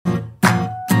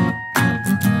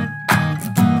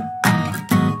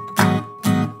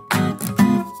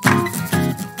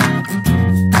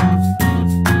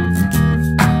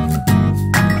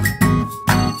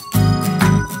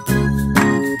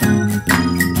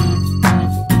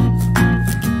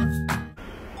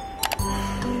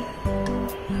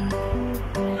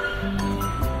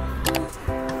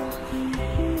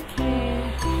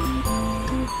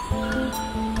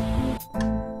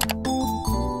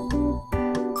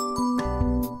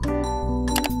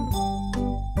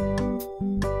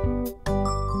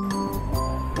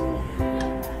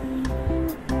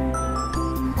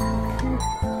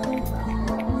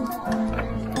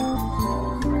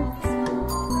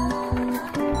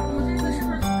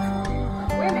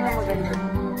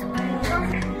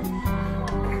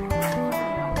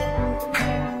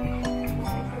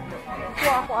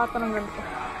ata ng ganito.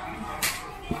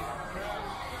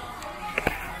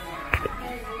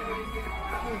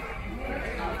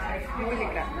 Huli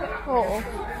ka? Oo.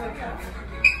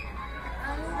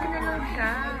 Ano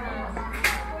siya?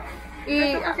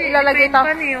 Ilalagay ito.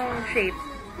 Paano yung shape?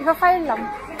 Ipa-file lang.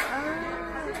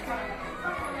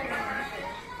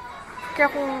 Kaya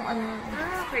kung ano.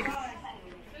 Okay.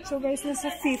 So guys, nasa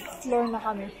 5th floor na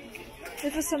kami.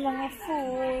 Ito sa mga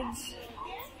foods.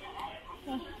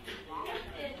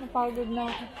 Napagod na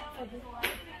ako.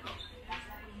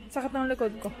 Sakit ng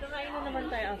likod ko. Kakain na naman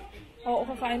tayo after. Oo,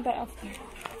 kakain tayo after.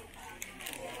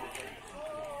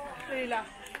 Leila.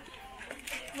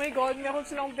 Oh my God, meron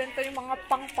silang benta yung mga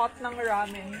pang-pot ng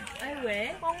ramen. Ay, we?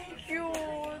 Ang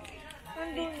cute!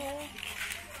 Nandun, oh.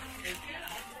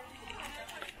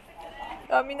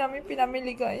 Dami namin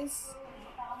pinamili, guys.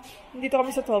 Dito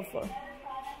kami sa 12th floor.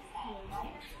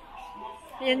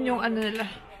 Yan yung ano nila.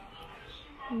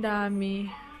 Ang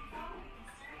dami.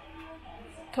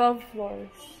 12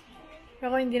 floors.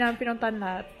 Pero hindi namin pinuntahan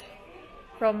lahat.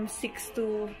 From 6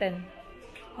 to 10.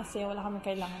 Kasi wala kami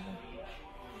kailangan.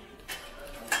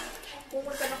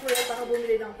 Pumunta na kuya para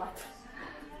bumili ng pa.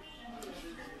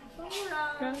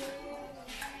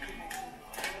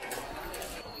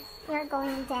 We're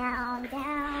going down.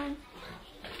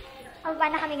 Baba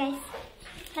na kami, guys.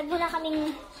 Nagmula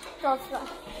kaming 12th floor.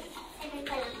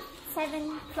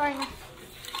 7th floor na.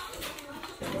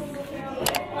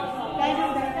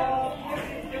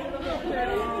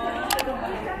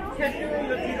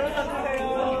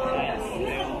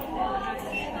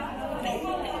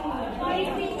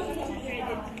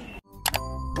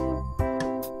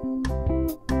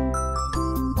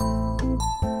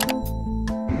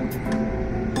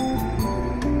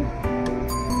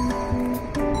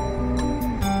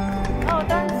 Oh,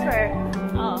 transfer.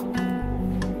 Oh.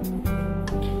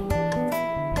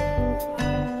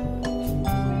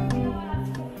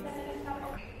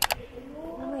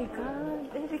 Oh my God.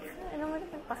 Eric, ano mo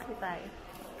nagtaxi tayo?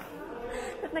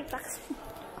 Ba't nagtaxi?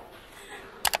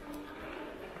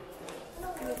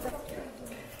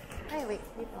 Ay, wait.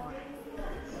 Dito nga.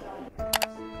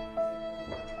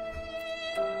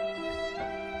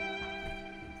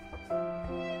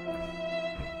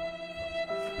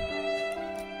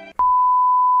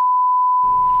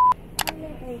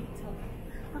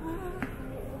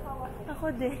 Ako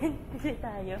din. Kasi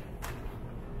tayo.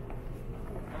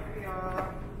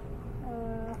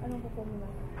 Anong po mo?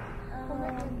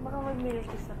 Baka mag-milk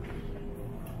isa.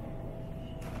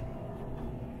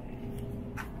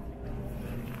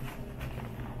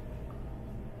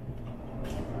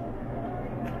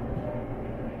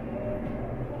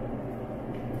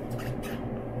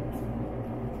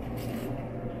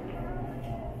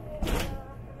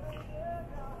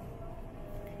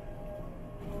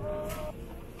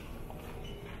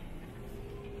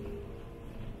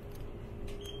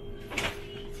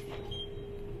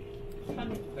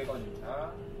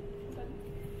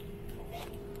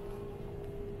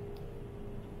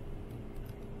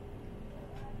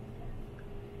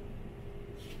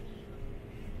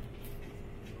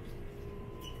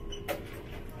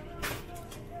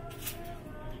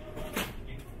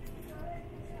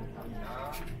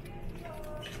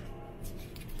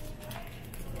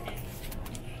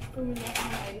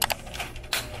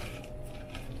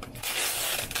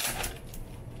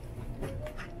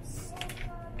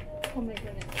 Oh my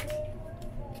goodness.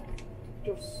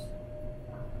 Juice.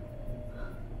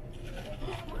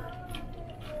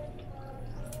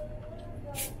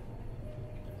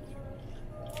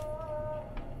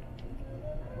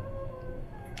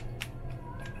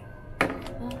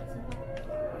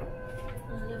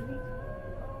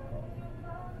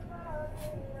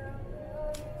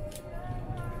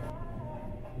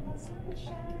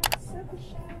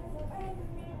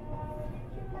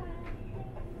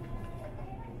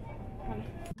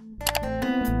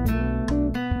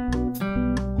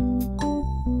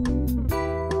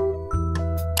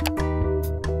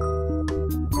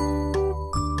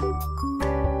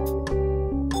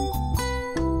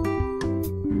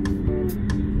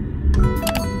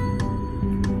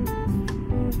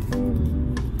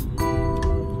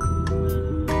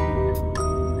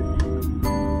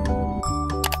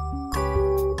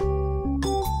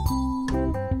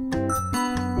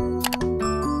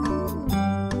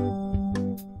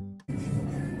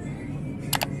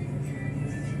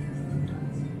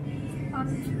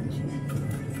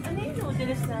 Ano yung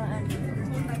noodles na ano?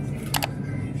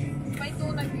 May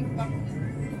tunay big bang.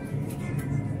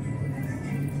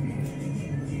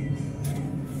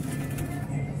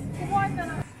 Kumuha ka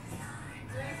na.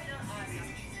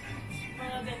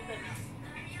 Mga ganito na.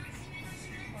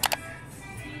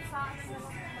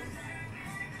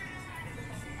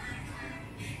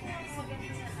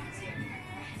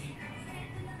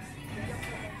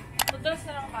 Noodles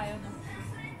na lang tayo, no?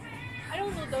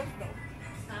 Anong noodles daw?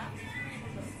 Ha?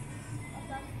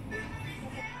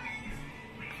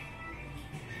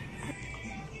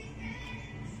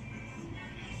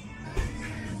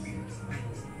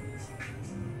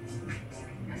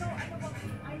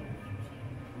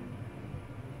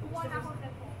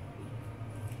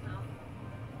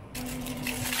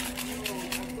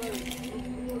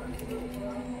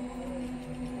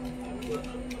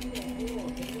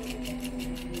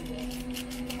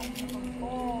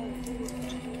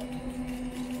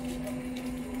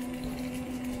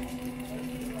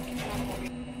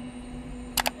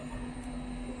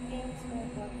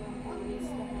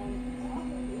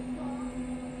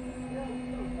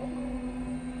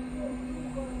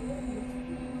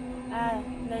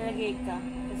 Lalagay ka.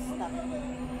 Stop.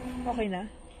 Okay na?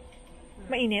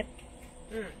 Mainit?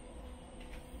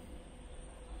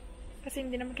 Kasi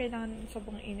hindi naman kailangan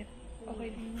sobrang init. Okay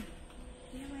din.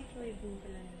 Hindi na microwave din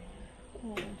pala na.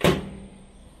 Oo.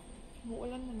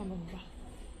 Uulan na naman ba?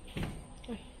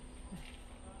 Uy.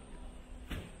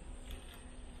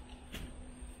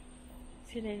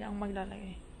 Sila lang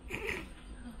maglalagay.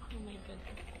 Oh my God.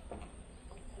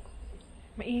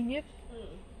 Mainit?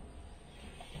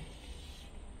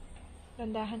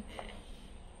 Landahan.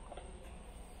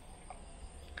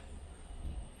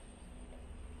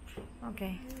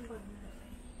 Okay.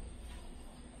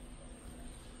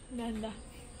 Landa.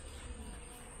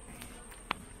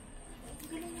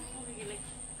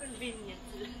 Convenient.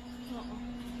 Oo.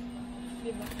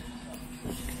 Diba?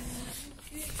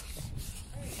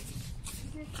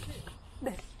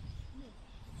 Dahil.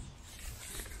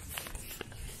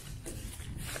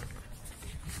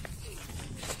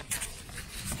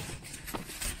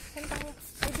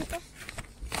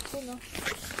 No?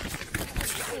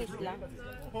 Wait lang.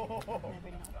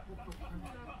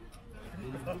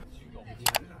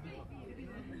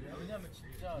 왜냐면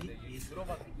진짜 내게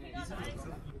들어봤는데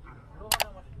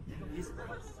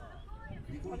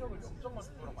가격을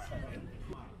 0.1 들어봐야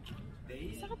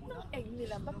Sarap ng egg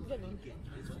nila. Ba't ganun?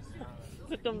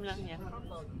 Gutom lang yan.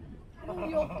 Yung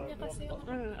yolk niya kasi.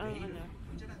 Ano?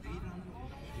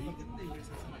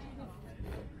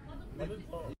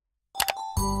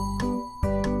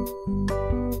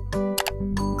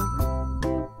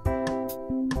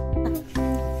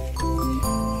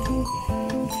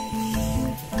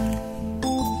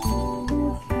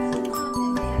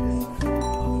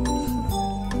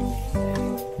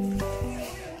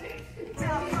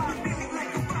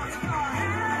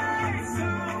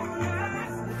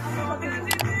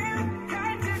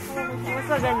 Mas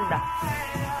maganda.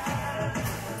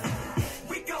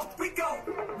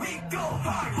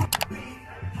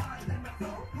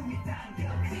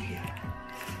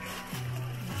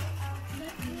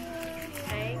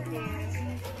 Thank you.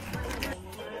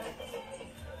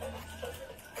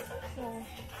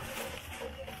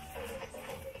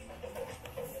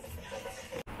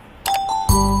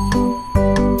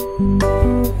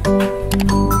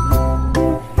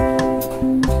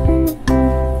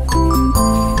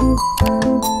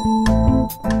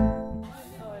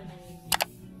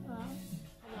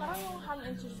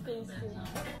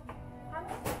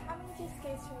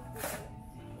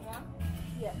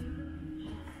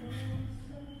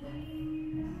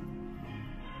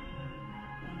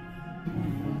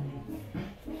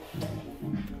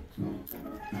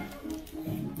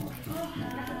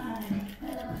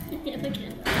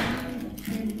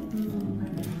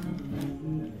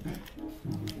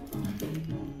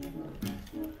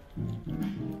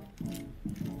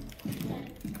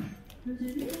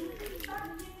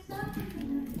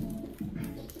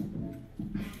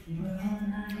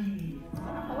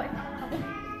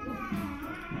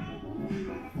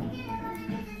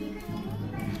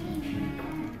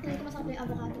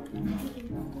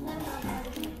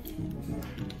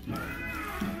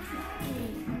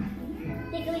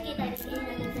 Takeaway kayo tayo. Kasi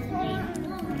natin sa train.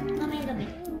 Mamayang gabi.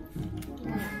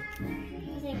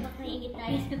 Kasi baka maingit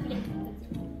tayo sa plate.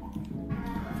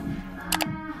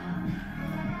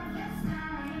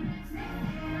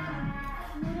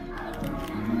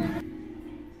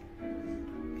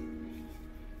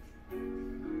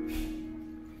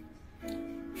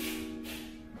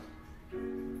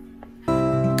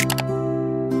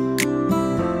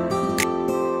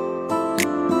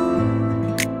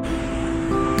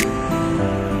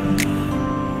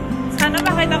 Sana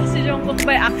makita ko si Jungkook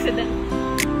by accident.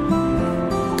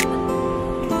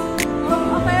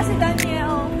 O kaya si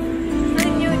Daniel.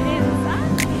 Ng New Jeans.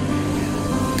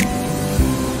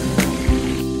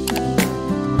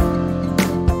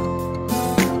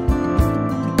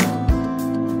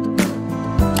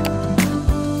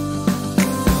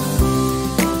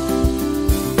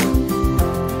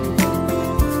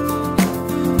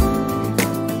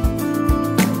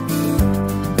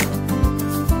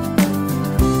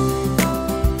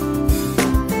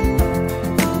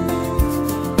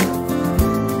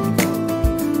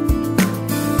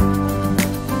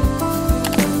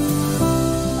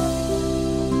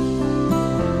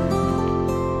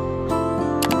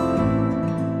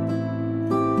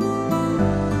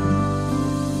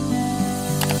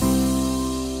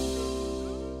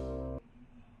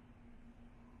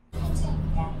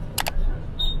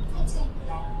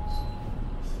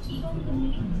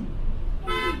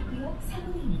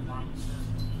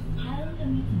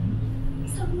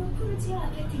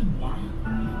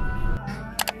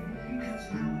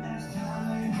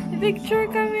 Picture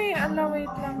kami. Ala,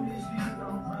 wait lang.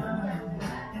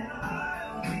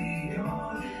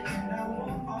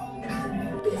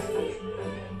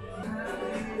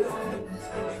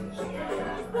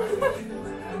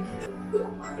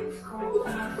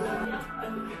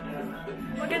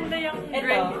 Maganda yung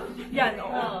red. Yan,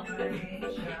 oo.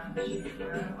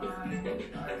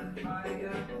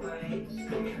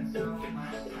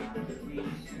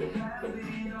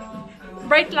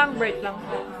 Bright lang, bright lang.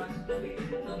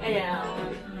 Ayan.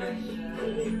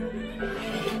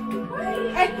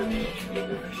 Ay!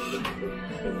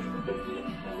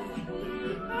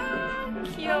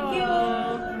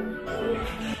 Cute.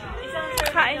 Isang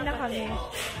Kain na kami.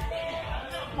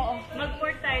 Oo.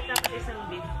 mag-pork tayo tapos isang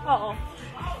beef. Oo.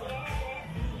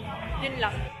 Yun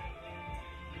lang.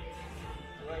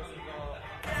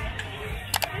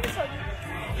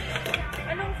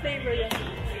 Anong flavor yan?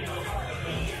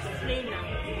 Plain lang.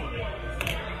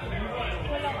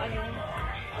 Walang ano.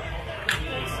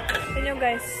 Yun yung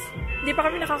guys. Hindi pa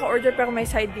kami nakaka-order pero may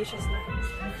side dishes na.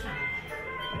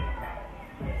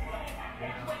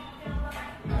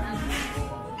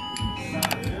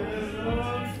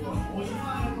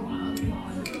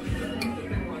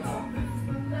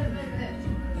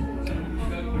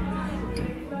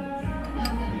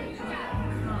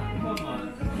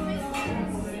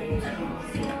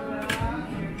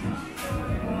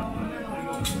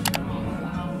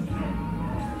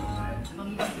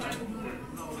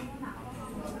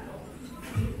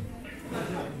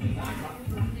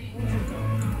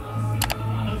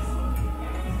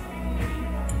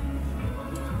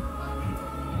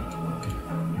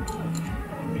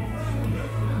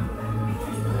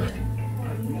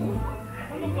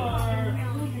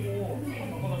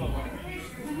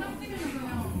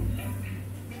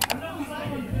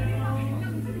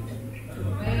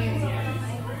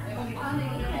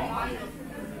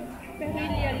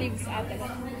 Perilla leaves ata.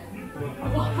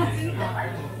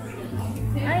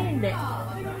 Ay, hindi.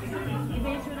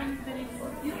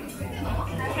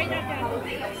 Try natin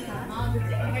hati.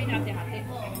 Try natin hati.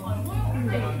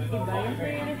 Hindi. Iba. Yung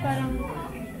perilla parang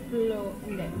flow.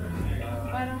 Hindi.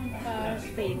 Parang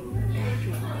pa-fade.